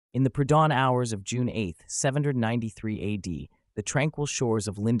In the pre-dawn hours of June 8, 793 AD, the tranquil shores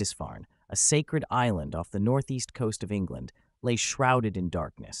of Lindisfarne, a sacred island off the northeast coast of England, lay shrouded in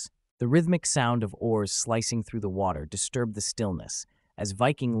darkness. The rhythmic sound of oars slicing through the water disturbed the stillness, as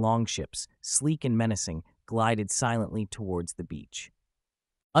Viking longships, sleek and menacing, glided silently towards the beach.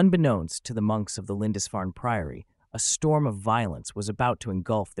 Unbeknownst to the monks of the Lindisfarne Priory, a storm of violence was about to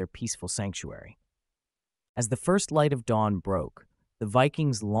engulf their peaceful sanctuary. As the first light of dawn broke, the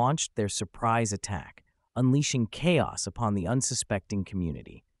Vikings launched their surprise attack, unleashing chaos upon the unsuspecting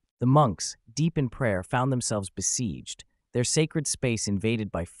community. The monks, deep in prayer, found themselves besieged, their sacred space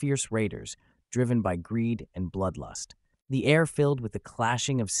invaded by fierce raiders driven by greed and bloodlust. The air filled with the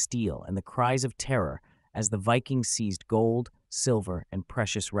clashing of steel and the cries of terror as the Vikings seized gold, silver, and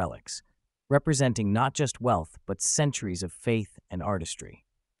precious relics, representing not just wealth but centuries of faith and artistry.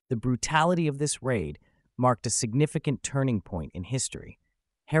 The brutality of this raid marked a significant turning point in history,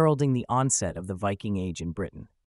 heralding the onset of the Viking Age in Britain.